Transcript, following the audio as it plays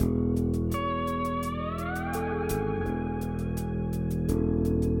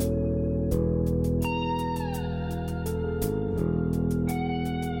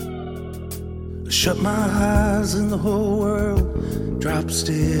Shut my eyes and the whole world drops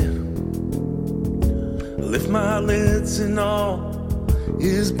dead. I lift my lids and all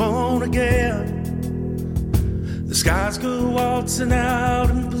is born again. The skies go waltzing out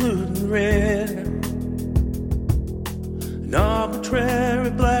in blue and red. An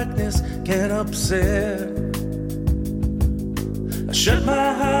arbitrary blackness can't upset. I shut my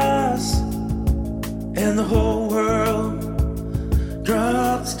eyes and the whole world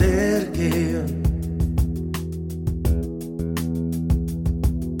drops dead again.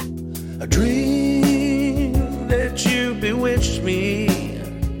 I dreamed that you bewitched me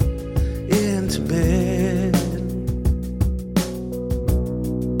into bed.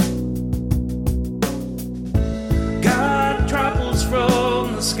 God topples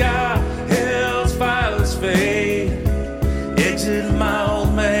from the sky, hell's fires fade. Exit my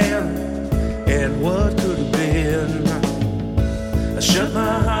old man, and what could have been? I shut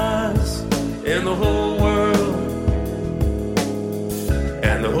my eyes and the whole world,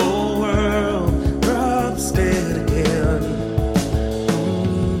 and the whole world drops dead again.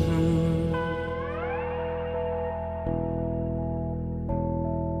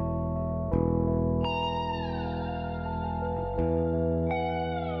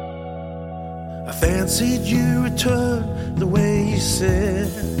 I fancied you returned the way you said,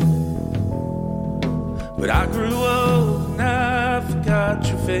 but I grew old and I forgot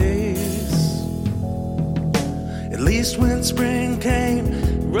your face. At least when spring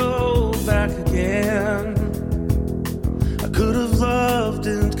came, rolled back again, I could have loved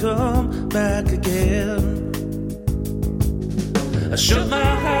and come back again. I shut my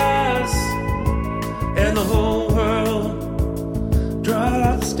eyes and the whole world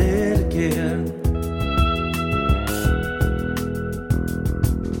drops dead again.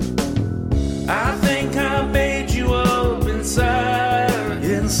 I think I made you up inside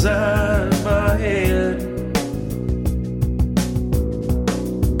my head.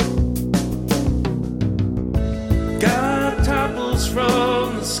 God topples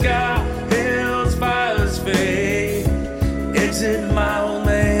from the sky, hell's fires fade. Exit my old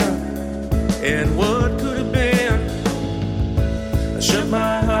man, and what could have been? I shut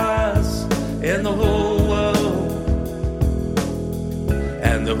my eyes and the whole world,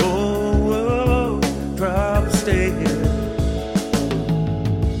 and the whole world drops dead.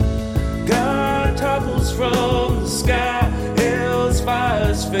 God topples from the sky, hell's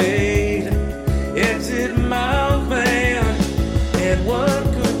fires fade. Exit my old man, and what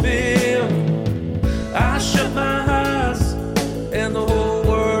could have been? I shut my eyes and the whole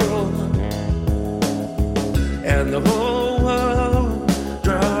world, and the whole world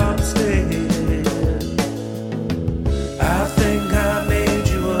drops dead. I think I made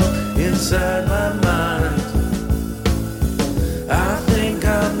you up inside my mind. I think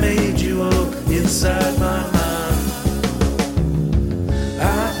I made you up inside my mind.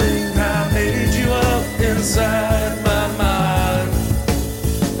 I think I made you up inside my mind.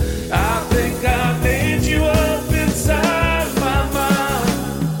 I think I made you up inside my mind.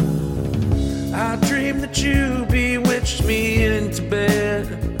 I dreamed that you bewitched me into bed,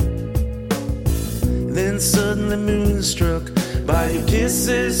 and then suddenly moonstruck by your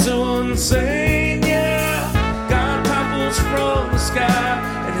kisses so insane, yeah. God topples from the sky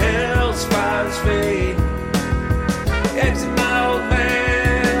and hell's fires fade.